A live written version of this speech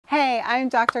Hi, I'm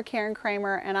Dr. Karen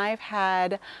Kramer, and I've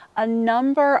had a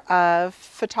number of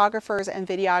photographers and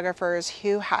videographers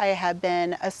who I have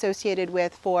been associated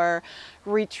with for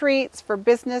retreats, for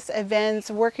business events,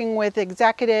 working with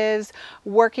executives,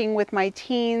 working with my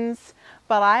teens.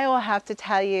 But I will have to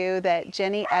tell you that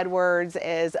Jenny Edwards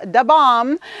is the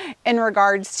bomb in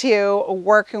regards to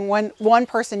working one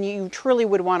person you truly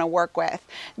would want to work with.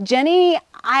 Jenny,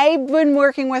 I've been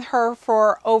working with her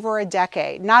for over a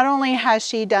decade. Not only has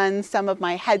she done some of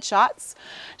my headshots,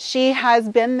 she has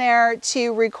been there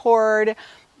to record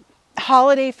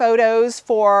holiday photos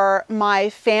for my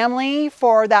family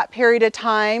for that period of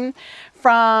time,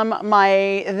 from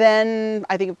my then,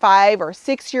 I think, 5 or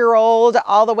 6 year old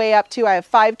all the way up to, I have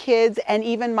 5 kids, and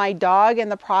even my dog in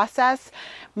the process,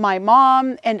 my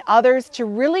mom and others, to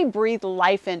really breathe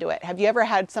life into it. Have you ever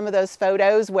had some of those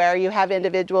photos where you have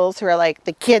individuals who are like,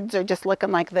 the kids are just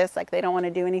looking like this, like they don't want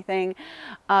to do anything?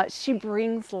 She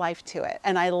brings life to it,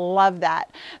 and I love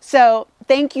that. So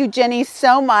thank you, Jenny,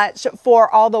 so much for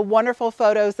all the wonderful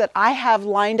photos that I have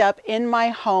lined up in my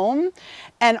home,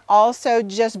 and also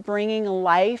just bringing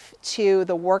life to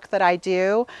the work that I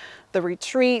do, the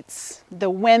retreats,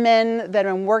 the women that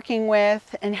I'm working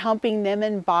with, and helping them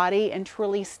embody and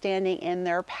truly standing in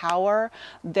their power,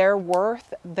 their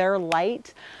worth, their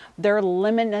light, their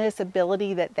limitless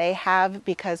ability that they have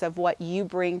because of what you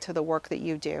bring to the work that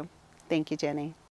you do. Thank you, Jenny.